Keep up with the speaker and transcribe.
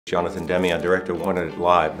Jonathan Demme, our director, wanted it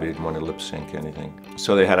live, but he didn't want to lip sync anything.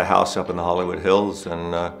 So they had a house up in the Hollywood Hills,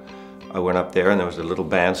 and I went up there, and there was a little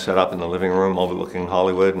band set up in the living room overlooking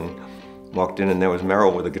Hollywood, and walked in, and there was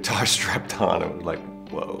Meryl with a guitar strapped on. It was like,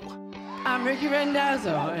 whoa. I'm Ricki and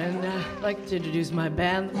I'd like to introduce my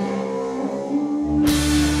band, The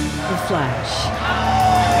Flash.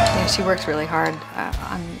 Yeah, she worked really hard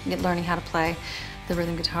on learning how to play the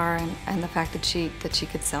rhythm guitar, and the fact that she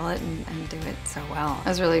could sell it and do it so well. I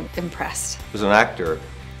was really impressed. As an actor,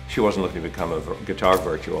 she wasn't looking to become a guitar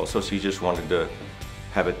virtuoso, so she just wanted to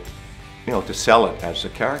have it, you know, to sell it as a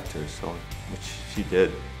character, so, which she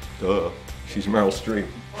did. Duh, she's Meryl Streep.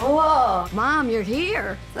 Whoa, Mom, you're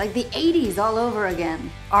here. It's like the 80s all over again.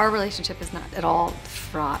 Our relationship is not at all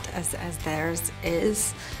fraught as theirs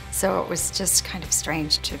is, so it was just kind of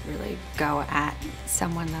strange to really go at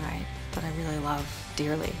someone that I really love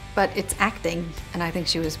dearly. But it's acting, and I think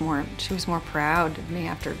she was more proud of me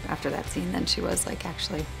after that scene than she was like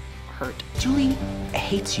actually hurt. Julie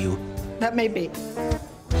hates you. That may be.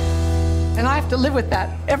 And I have to live with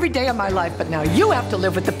that every day of my life, but now you have to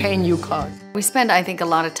live with the pain you caused. We spend, I think, a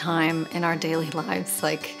lot of time in our daily lives,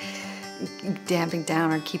 like damping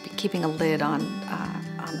down or keeping a lid on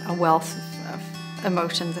a wealth of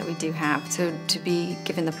emotions that we do have. So to be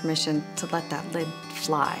given the permission to let that lid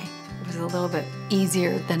fly was a little bit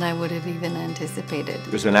easier than I would have even anticipated.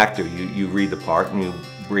 As an actor, you read the part and you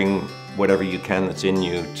bring whatever you can that's in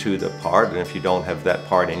you to the part, and if you don't have that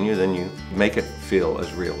part in you, then you make it feel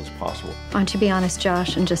as real as possible. Why don't you be honest,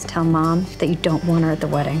 Josh, and just tell Mom that you don't want her at the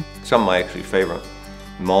wedding? Some of my actually favorite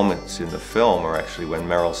moments in the film are actually when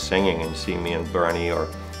Meryl's singing and you see me and Bernie or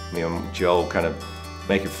me and Joe kind of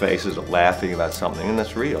making faces or laughing about something, and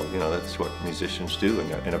that's real. You know, that's what musicians do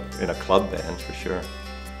in a club band, for sure.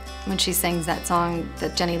 When she sings that song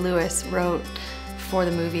that Jenny Lewis wrote for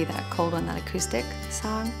the movie, that cold one, that acoustic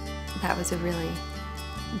song, that was a really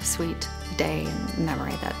sweet day and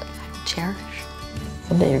memory that I will cherish.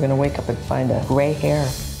 Someday you're gonna wake up and find a gray hair.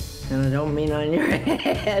 And I don't mean on your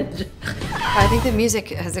head. I think that music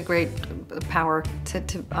has a great power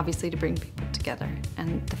to obviously to bring people together.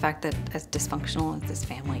 And the fact that as dysfunctional as this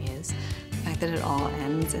family is, the fact that it all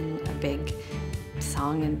ends in a big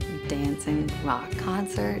song and dancing rock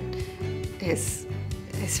concert is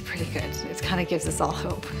pretty good. It kind of gives us all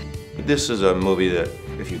hope. This is a movie that,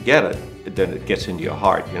 if you get it, then it gets into your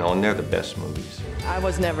heart, you know, and they're the best movies. I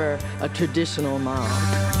was never a traditional mom,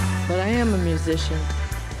 but I am a musician,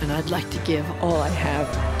 and I'd like to give all I have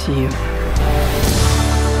to you.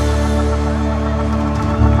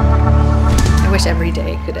 I wish every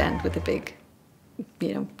day could end with a big,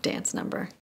 you know, dance number.